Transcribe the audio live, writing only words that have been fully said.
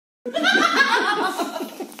Government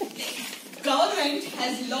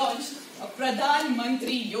has launched a Pradhan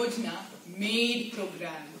Mantri Yojana Maid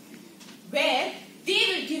program, where they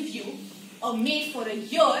will give you a maid for a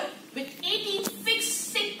year with 18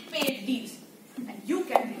 fixed sick paid leaves, and you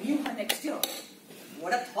can renew her next year.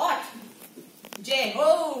 What a thought! Jai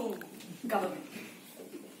Ho, government.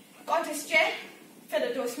 Contest chair,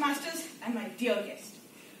 fellow Toastmasters, and my dear guests,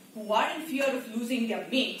 who are in fear of losing their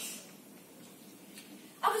maids.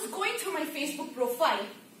 I was going through my Facebook profile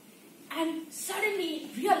and suddenly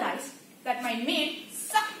realized that my maid,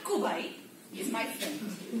 Sakkubai, is my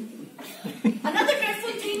friend. Another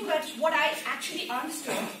dreadful thing was what I actually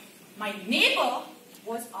understood. My neighbor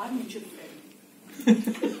was our mutual friend.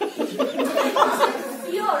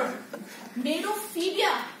 Fear,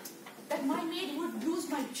 maidophobia, that my maid would lose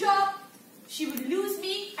my job, she would lose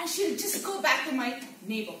me, and she'll just go back to my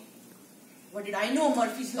neighbor. What did I know?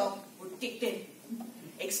 Murphy's Law would kick in.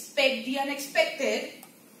 Expect the unexpected,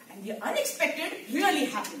 and the unexpected really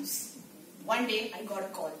happens. One day, I got a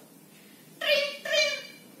call. Tring, tring.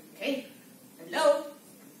 Okay, hello.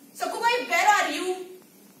 Sakkubai, where are you?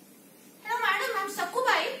 Hello, madam, I'm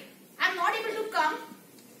Sakkubai. I'm not able to come.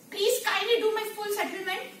 Please kindly do my full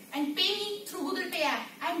settlement and pay me through Google Pay app.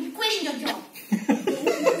 I'm quitting your job.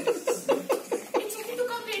 It's okay to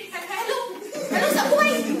come late. Hello. Hello,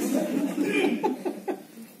 Sakkubai.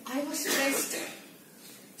 I was stressed,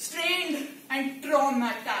 strained, and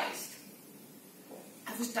traumatized.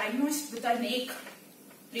 I was diagnosed with an ache.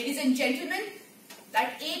 Ladies and gentlemen,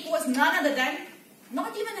 that ache was none other than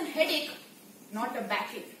not even a headache, not a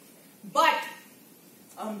backache, but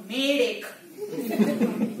a maid ache.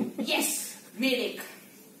 Yes, maid ache.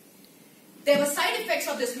 There were side effects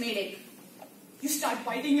of this maid ache. You start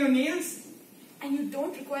biting your nails and you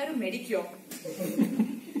don't require a medicure.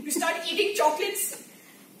 You start eating chocolates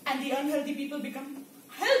and the unhealthy people become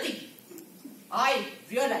healthy. I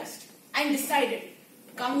realized and decided,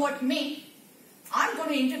 come what may, I'm going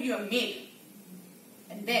to interview a maid.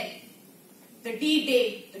 And then, the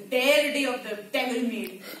D-Day, the dare day of the devil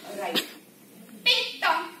maid arrived. Ding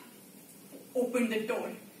dong! I opened the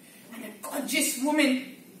door, and a gorgeous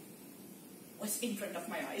woman was in front of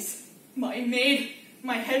my eyes. My maid,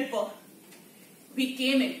 my helper. We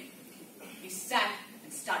came in, we sat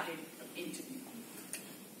and started the interview.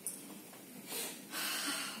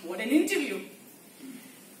 What an interview!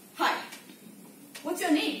 Hi, what's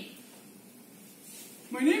your name?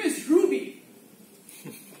 My name is Ruby.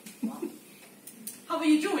 Wow. How are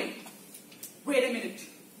you doing? Wait a minute.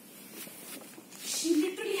 She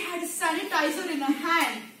literally had a sanitizer in her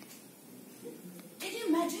hand. Can you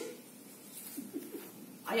imagine?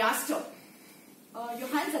 I asked her, your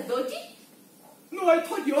hands are dirty? No, I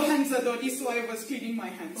thought your hands are dirty, so I was cleaning my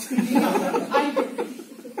hands. I'm good.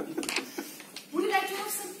 Would you like to have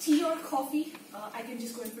some tea or coffee? I can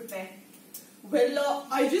just go and prepare. Well,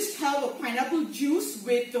 I just have a pineapple juice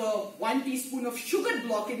with 1 teaspoon of sugar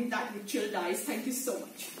block in that with chilled ice. Thank you so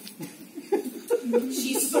much.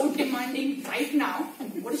 She's so demanding right now.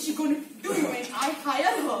 What is she going to do when I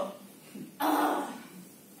hire her?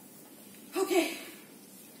 Okay.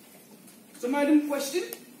 So, madam, question?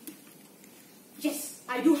 Yes,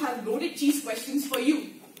 I do have loaded cheese questions for you.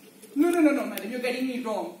 No, madam, you're getting me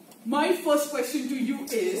wrong. My first question to you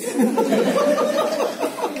is,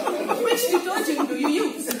 which detergent do you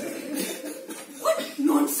use? What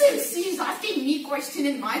nonsense! She's asking me question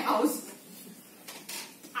in my house.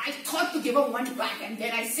 I thought to give her one back and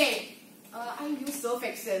then I said, I use Surf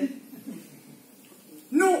Excel.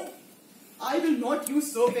 No, I will not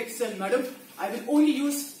use Surf Excel, madam. I will only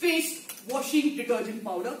use face washing detergent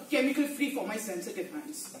powder, chemical free for my sensitive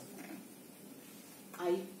hands.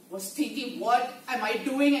 I was thinking, what am I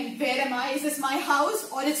doing and where am I? Is this my house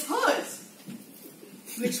or it's hers?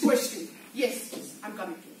 Next question. Yes, I'm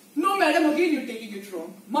coming to it. No, madam, again you're taking it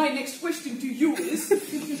wrong. My next question to you is,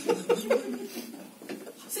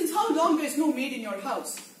 since how long there is no maid in your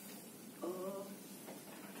house?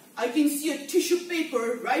 I can see a tissue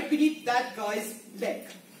paper right beneath that guy's leg.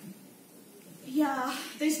 Yeah,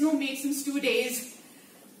 there's no maid since 2 days.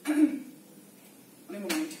 Never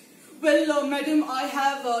mind. Well, madam, I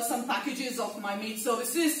have some packages of my maid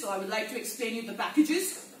services, so I would like to explain you the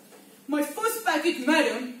packages. My first package,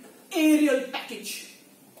 madam, aerial package.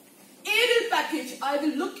 Aerial package, I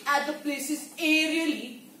will look at the places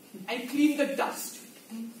aerially and clean the dust.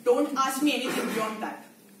 Don't ask me anything beyond that.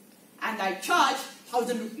 And I charge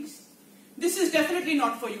 1,000 rupees. This is definitely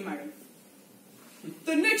not for you, madam.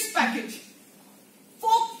 The next package,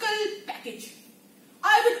 focal package.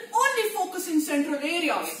 I will only focus in central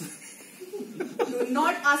areas. Do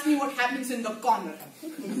not ask me what happens in the corner.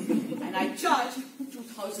 and I charge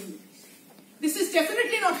 2,000 rupees. This is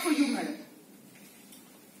definitely not for you, madam.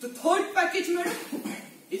 The third package, madam,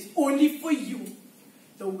 is only for you.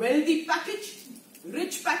 The wealthy package,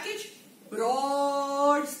 rich package,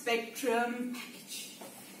 broad spectrum package.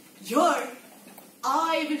 Here,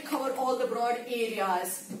 I will cover all the broad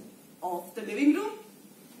areas of the living room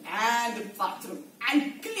and the bathroom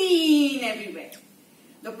and clean everywhere.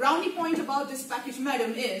 The brownie point about this package,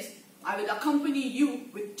 madam, is I will accompany you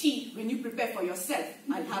with tea when you prepare for yourself.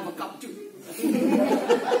 I'll have a cup too.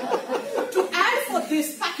 To add for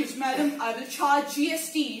this package, madam, I will charge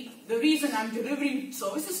GST, the reason I'm delivering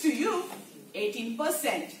services to you,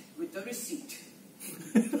 18% with the receipt.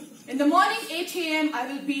 In the morning, 8 a.m., I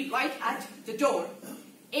will be right at the door.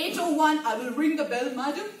 8:01, I will ring the bell,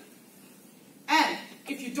 madam. And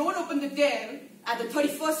if you don't open the door at the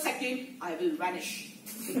 31st second, I will vanish.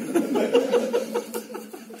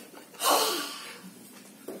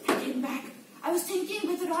 I came back. I was thinking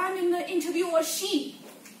whether I'm in the interview or she.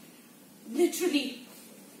 Literally,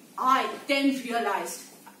 I then realized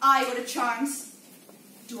I got a chance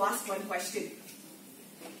to ask one question.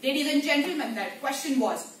 Ladies and gentlemen, that question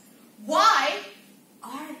was, why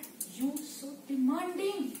are you so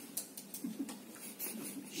demanding?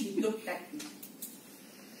 She looked at me.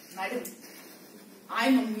 Madam,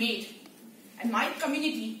 I'm a maid, and my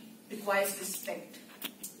community requires respect.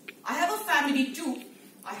 I have a family too.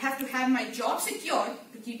 I have to have my job secure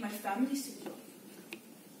to keep my family secure.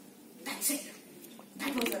 That's it.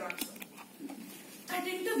 That was her answer. That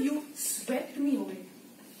interview swept me away.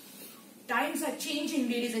 Times are changing,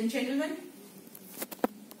 ladies and gentlemen.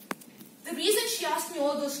 The reason she asked me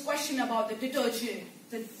all those questions about the detergent,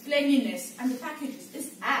 the cleanliness, and the packages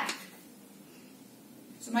is act.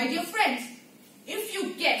 So, my dear friends, if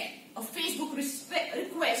you get a Facebook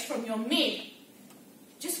request from your maid,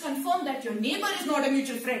 just confirm that your neighbor is not a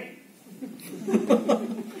mutual friend.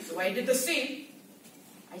 So I did the same.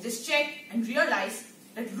 I just checked and realized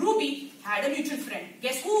that Ruby had a mutual friend.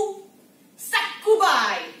 Guess who?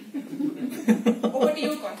 Sakkubai.